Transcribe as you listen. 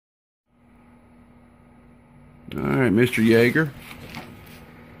Alright, Mr. Yeager.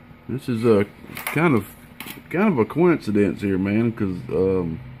 This is a kind of a coincidence here, man, because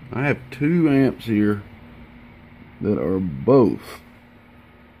I have two amps here that are both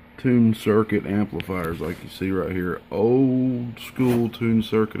tuned circuit amplifiers, like you see right here. Old school tuned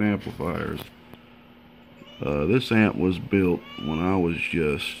circuit amplifiers. This amp was built when I was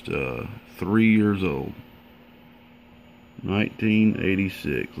just 3 years old.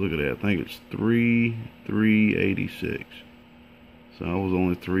 1986. Look at that. I think it's 3/3/86. So I was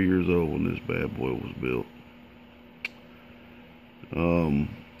only 3 years old when this bad boy was built.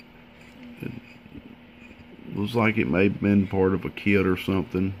 It looks like it may have been part of a kit or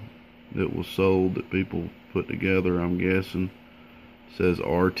something that was sold that people put together, I'm guessing. It says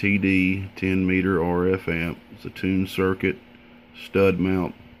RTD 10 meter RF amp. It's a tuned circuit stud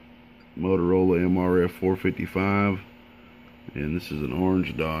mount Motorola MRF 455, and this is an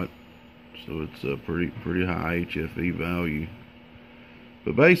orange dot, so it's a pretty high HFE value.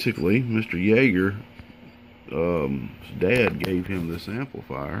 But basically, Mr. Yeager, his dad gave him this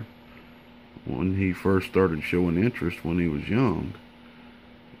amplifier when he first started showing interest when he was young,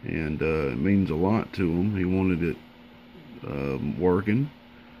 and it means a lot to him. He wanted it working,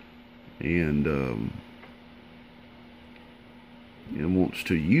 and wants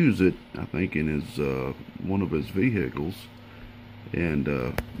to use it, I think, in his one of his vehicles. And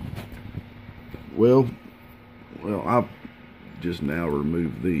well, I just now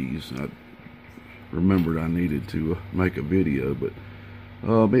removed these. I remembered I needed to make a video, but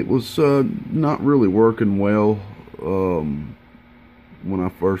it was not really working well when I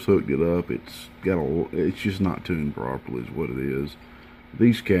first hooked it up. It's just not tuned properly is what it is.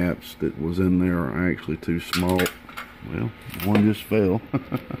 These caps that was in there are actually too small. Well, one just fell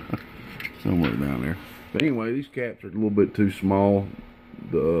somewhere down there. But anyway, these caps are a little bit too small,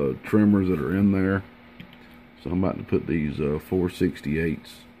 the trimmers that are in there. So I'm about to put these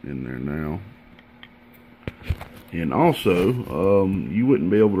 468s in there now. And also, you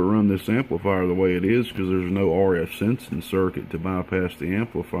wouldn't be able to run this amplifier the way it is because there's no RF sensing circuit to bypass the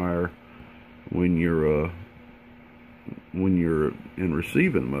amplifier when you're in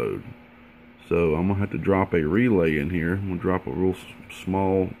receiving mode. So I'm gonna have to drop a relay in here. I'm gonna drop a real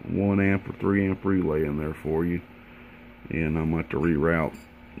small 1 amp or 3 amp relay in there for you, and I'm gonna have to reroute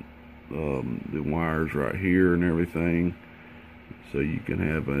the wires right here and everything, so you can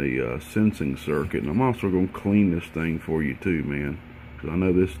have a sensing circuit. And I'm also gonna clean this thing for you too, man, because I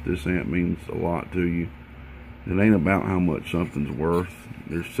know this amp means a lot to you. It ain't about how much something's worth.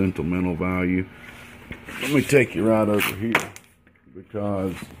 There's sentimental value. Let me take you right over here,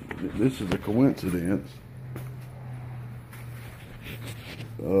 because this is a coincidence.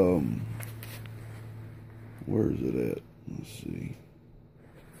 Where is it at? Let's see.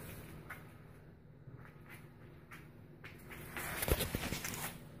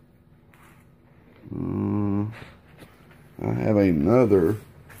 I have another.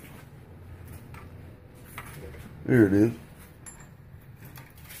 There it is.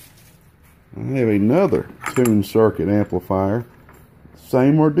 I have another tuned circuit amplifier.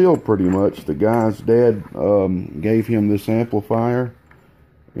 Same ordeal pretty much. The guy's dad gave him this amplifier,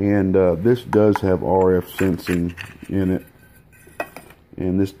 and this does have RF sensing in it.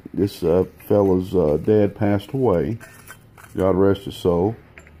 And this fella's dad passed away, God rest his soul,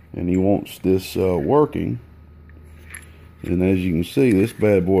 and he wants this working. And as you can see, this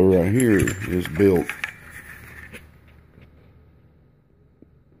bad boy right here is built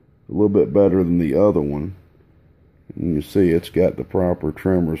a little bit better than the other one. You can see it's got the proper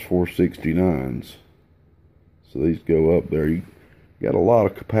trimmers, 469s. So these go up there. You got a lot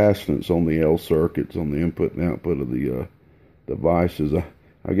of capacitance on the L circuits, on the input and output of the devices.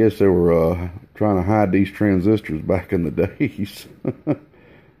 I guess they were trying to hide these transistors back in the days.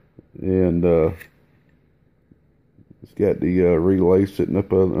 And it's got the relay sitting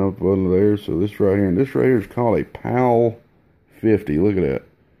up under there. So this right here, and this right here is called a PAL 50. Look at that.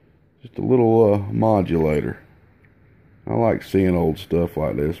 Just a little modulator. I like seeing old stuff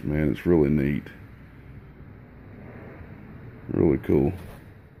like this, man. It's really neat. Really cool.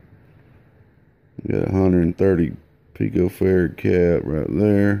 Got a 130 picofarad cap right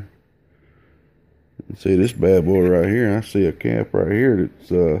there. And see this bad boy right here. I see a cap right here that's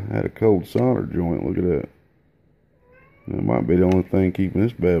had a cold solder joint. Look at that. That might be the only thing keeping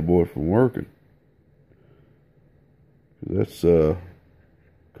this bad boy from working. That's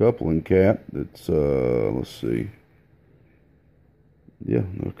coupling cap that's let's see, yeah,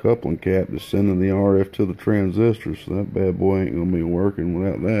 the coupling cap that's sending the RF to the transistor, so that bad boy ain't gonna be working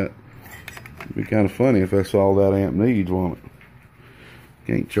without that. It'd be kind of funny if that's all that amp needs, won't it?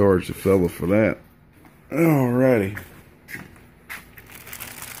 Can't charge the fella for that. Alrighty.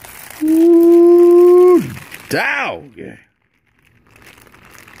 Ooh, dog.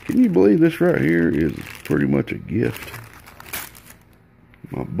 Can you believe this right here is pretty much a gift?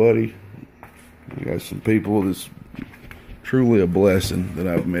 My buddy, I got some people that's truly a blessing that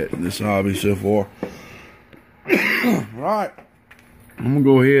I've met in this hobby so far. Right. I'm gonna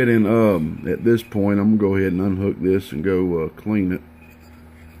go ahead and at this point I'm gonna go ahead and unhook this and go clean it.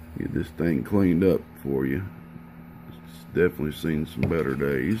 Get this thing cleaned up for you. It's definitely seen some better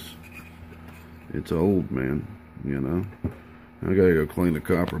days. It's old, man, you know. I gotta go clean the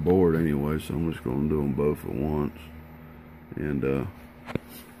copper board anyway, so I'm just gonna do them both at once. And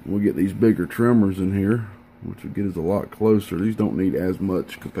we'll get these bigger trimmers in here, which will get us a lot closer. These don't need as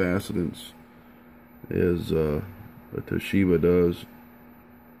much capacitance as a Toshiba does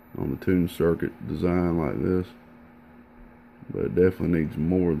on the tune circuit design like this, but it definitely needs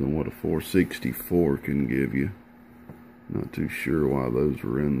more than what a 464 can give you. Not too sure why those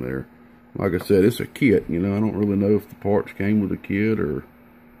were in there. Like I said, it's a kit, you know. I don't really know if the parts came with a kit or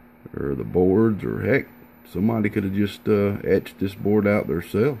the boards, or heck, somebody could have just etched this board out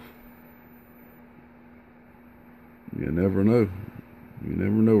themselves. You never know. You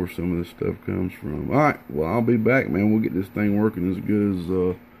never know where some of this stuff comes from. Alright, well, I'll be back, man. We'll get this thing working as good as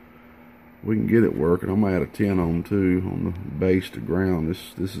we can get it working. I might add a 10 on too, on the base to ground.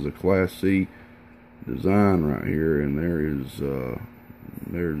 This is a Class C design right here, and there's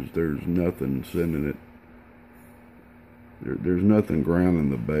nothing sending it. There's nothing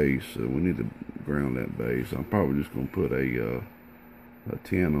grounding the base, so we need to ground that base. I'm probably just gonna put a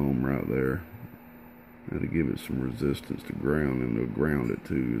 10 ohm right there. To give it some resistance to ground, and to ground it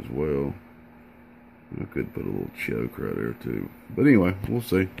too as well. I could put a little choke right there too. But anyway, we'll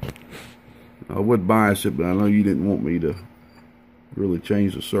see. I would bias it, but I know you didn't want me to really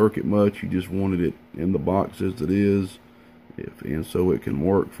change the circuit much. You just wanted it in the box as it is, and so it can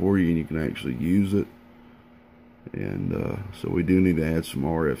work for you and you can actually use it. And so we do need to add some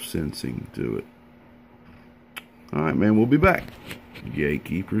RF sensing to it. Alright, man, we'll be back.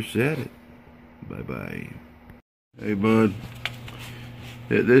 Gatekeeper said it. Bye-bye. Hey, bud.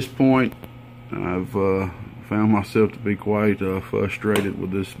 At this point, I've found myself to be quite frustrated with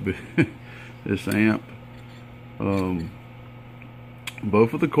this this amp. Both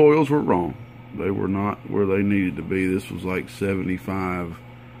of the coils were wrong. They were not where they needed to be. This was like 75.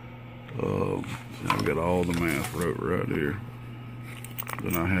 I've got all the math wrote right here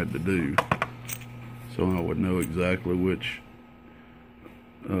that I had to do, so I would know exactly which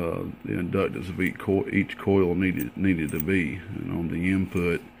the inductance of each coil needed to be. And on the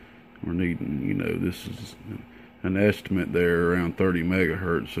input, we're needing, you know, this is an estimate there around 30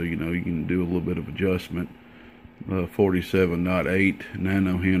 megahertz, so you know you can do a little bit of adjustment. 47.8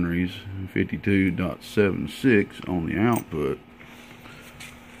 nanohenries, 52.76 on the output.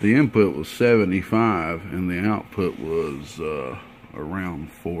 The input was 75 and the output was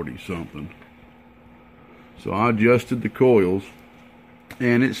around 40 something. So I adjusted the coils,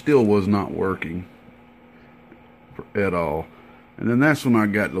 and it still was not working at all. And then that's when I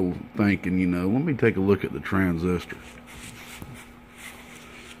got to thinking, you know, let me take a look at the transistor.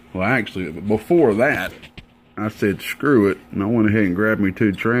 Well, actually, before that, I said screw it, and I went ahead and grabbed me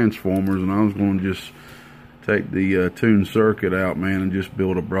 2 transformers, and I was going to just take the tune circuit out, man, and just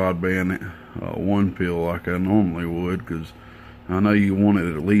build a broadband 1-pill like I normally would, because I know you want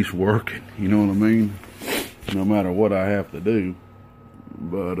it at least working, you know what I mean, no matter what I have to do.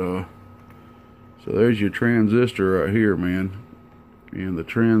 But so there's your transistor right here, man, and the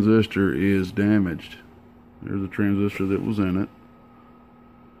transistor is damaged. There's a transistor that was in it.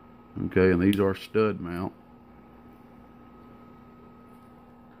 Okay, and these are stud mount.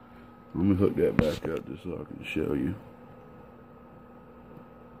 Let me hook that back up just so I can show you.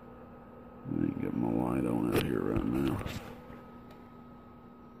 I ain't got my light on out here right now.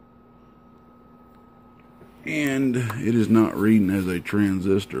 And it is not reading as a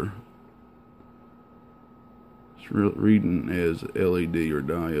transistor. It's reading as LED or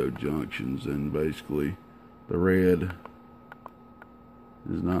diode junctions, and basically the red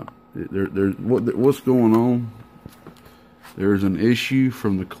is not. What's going on? There's an issue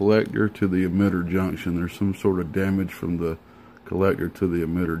from the collector to the emitter junction. There's some sort of damage from the collector to the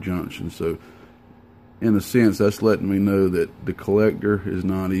emitter junction. So in a sense, that's letting me know that the collector is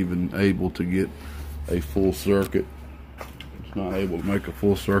not even able to get a full circuit. It's not able to make a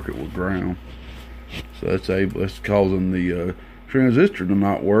full circuit with ground. So that's causing the transistor to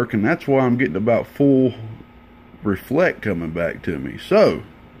not work, and that's why I'm getting about full reflect coming back to me. So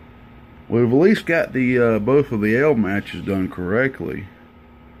we've at least got the both of the L matches done correctly.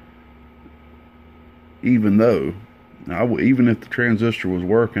 even though even if the transistor was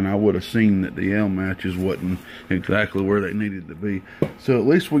working, I would have seen that the L matches wasn't exactly where they needed to be. So at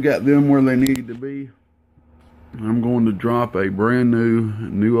least we got them where they needed to be. I'm going to drop a brand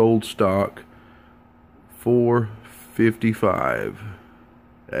new old stock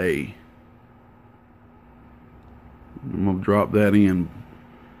 455A. I'm going to drop that in.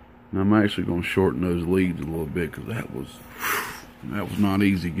 And I'm actually going to shorten those leads a little bit, because that was not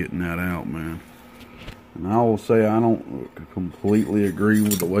easy getting that out, man. And I will say I don't completely agree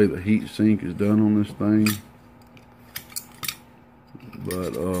with the way the heat sink is done on this thing.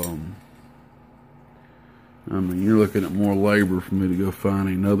 But, I mean, you're looking at more labor for me to go find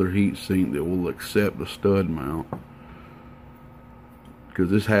another heat sink that will accept the stud mount. Because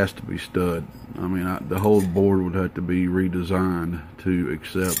this has to be stud. I mean, the whole board would have to be redesigned to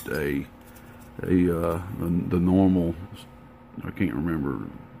accept the normal, I can't remember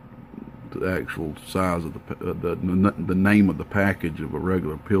the actual size of the name of the package of a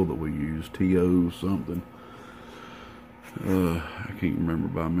regular pill that we use, TO something. I can't remember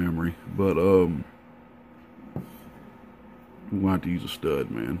by memory, but we want to use a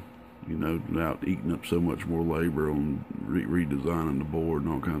stud, man. You know, without eating up so much more labor on redesigning the board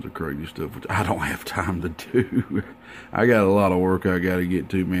and all kinds of crazy stuff, which I don't have time to do. I got a lot of work I got to get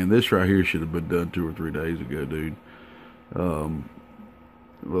to, man. This right here should have been done 2 or 3 days ago, dude.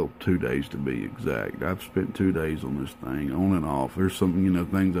 Well, 2 days to be exact. I've spent 2 days on this thing, on and off. There's some, you know,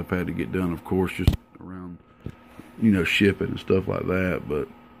 things I've had to get done, of course, just around, you know, shipping and stuff like that. But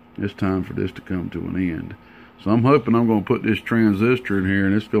it's time for this to come to an end. So I'm hoping I'm going to put this transistor in here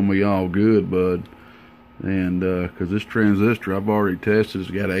and it's going to be all good, bud. And because this transistor I've already tested, it's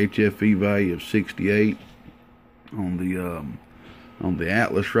got a HFE value of 68 on the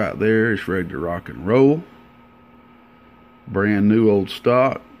Atlas right there. It's ready to rock and roll. Brand new old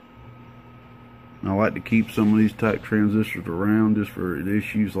stock. I like to keep some of these type transistors around just for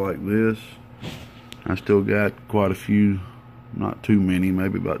issues like this. I still got quite a few. Not too many,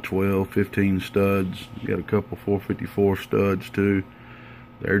 maybe about 12, 15 studs. Got a couple 454 studs too.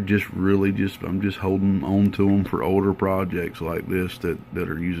 They're just really I'm just holding on to them for older projects like this that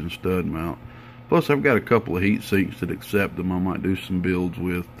are using stud mount. Plus I've got a couple of heat sinks that accept them. I might do some builds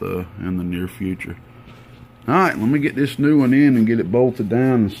with in the near future. Alright, let me get this new one in and get it bolted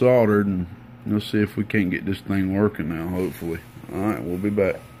down and soldered, and let's see if we can't get this thing working now, hopefully. Alright, we'll be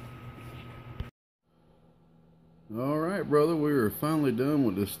back. Alright, brother, we are finally done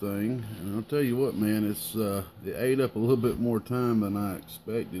with this thing, and I'll tell you what, man, it ate up a little bit more time than I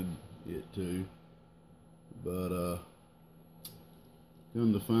expected it to, but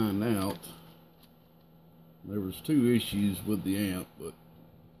come to find out, there was 2 issues with the amp. But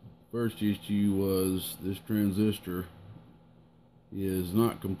first issue was this transistor is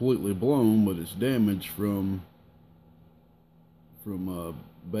not completely blown, but it's damaged from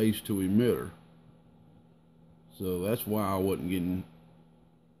base to emitter. So that's why I wasn't getting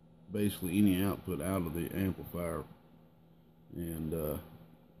basically any output out of the amplifier. And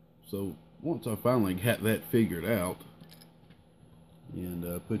so once I finally got that figured out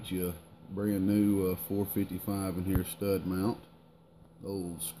and put you a brand new 455 in here stud mount,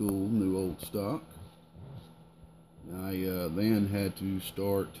 old school, new old stock, I then had to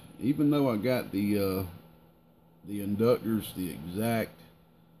start, even though I got the inductors, the exact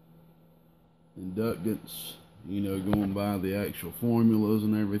inductance, you know, going by the actual formulas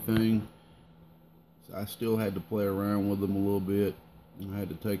and everything, so I still had to play around with them a little bit. I had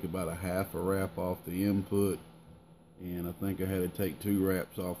to take about a half a wrap off the input, and I think I had to take 2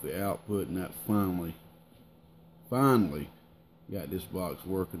 wraps off the output, and that finally got this box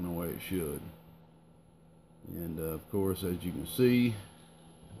working the way it should. And of course, as you can see,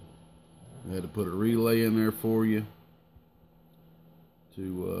 I had to put a relay in there for you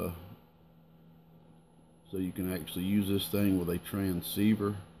to so you can actually use this thing with a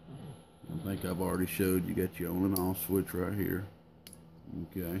transceiver. I think I've already showed you. Got your on and off switch right here.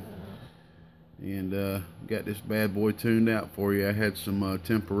 Okay. And got this bad boy tuned out for you. I had some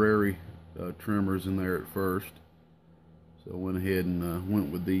temporary trimmers in there at first, so I went ahead and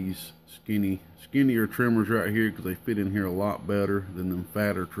went with these skinnier trimmers right here, because they fit in here a lot better than them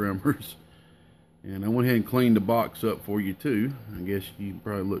fatter trimmers. And I went ahead and cleaned the box up for you too. I guess you can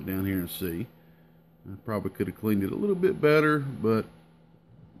probably look down here and see. I probably could have cleaned it a little bit better, but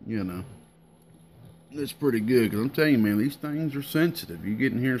you know, it's pretty good. Because I'm telling you, man, these things are sensitive. You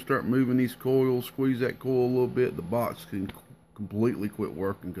get in here and start moving these coils, squeeze that coil a little bit, the box can completely quit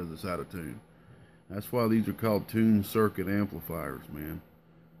working because it's out of tune. That's why these are called tuned circuit amplifiers, man.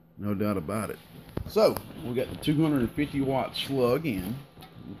 No doubt about it. So we got the 250 watt slug in.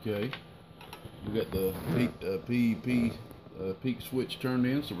 Okay. We got the peak switch turned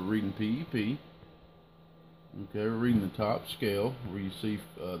in, so we're reading PEP. Okay, we're reading the top scale where you see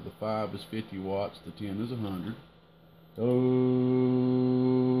the 5 is 50 watts, the 10 is 100. Oh,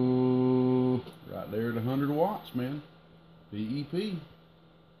 right there at 100 watts, man. PEP.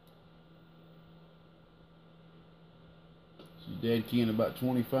 So dead key in about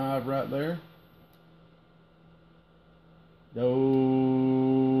 25 right there. Oh,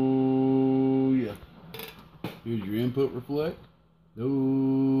 yeah. Here's your input reflect.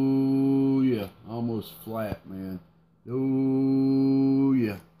 Oh, yeah. Almost flat, man. Oh,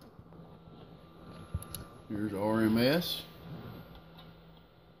 yeah. Here's RMS.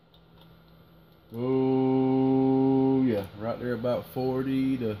 Oh, yeah. Right there about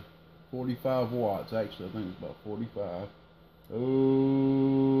 40 to 45 watts. Actually, I think it's about 45.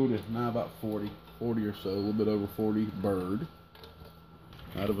 Oh, now about 40 or so. A little bit over 40 bird.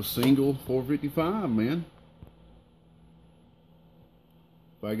 Out of a single 455, man.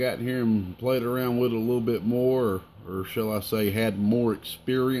 If I got in here and played around with it a little bit more, or shall I say had more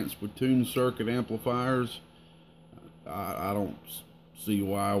experience with tuned circuit amplifiers, I don't see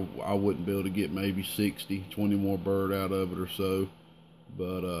why I wouldn't be able to get maybe 60, 20 more bird out of it or so.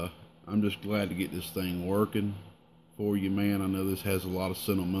 But I'm just glad to get this thing working for you, man. I know this has a lot of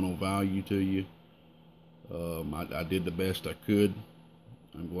sentimental value to you. I did the best I could.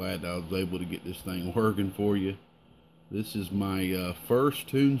 I'm glad I was able to get this thing working for you. This is my first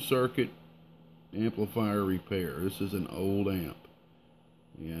tuned circuit amplifier repair. This is an old amp.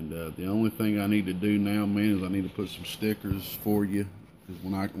 And the only thing I need to do now, man, is I need to put some stickers for you. Because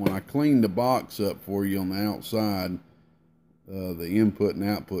when I cleaned the box up for you on the outside, the input and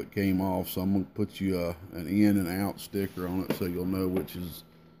output came off. So I'm going to put you an in and out sticker on it so you'll know which is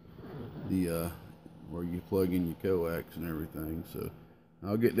the where you plug in your coax and everything. So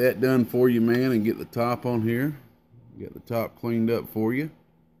I'll get that done for you, man, and get the top on here. Get the top cleaned up for you.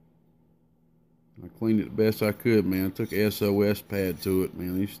 I cleaned it the best I could, man. I took a SOS pad to it,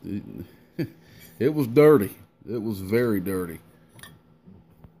 man. It was dirty. It was very dirty.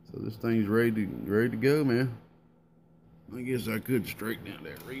 So this thing's ready to go, man. I guess I could straighten out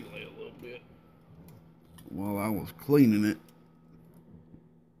that relay a little bit while I was cleaning it.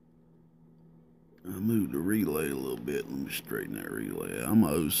 I moved the relay a little bit. Let me straighten that relay out. I'm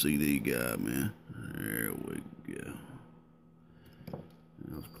an OCD guy, man. There we go.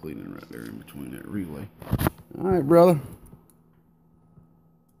 I was cleaning right there in between that relay. All right, brother.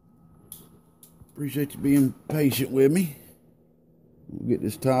 Appreciate you being patient with me. We'll get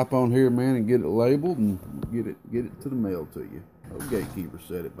this top on here, man, and get it labeled and get it to the mail to you. Oh, gatekeeper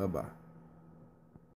said it. Bye-bye.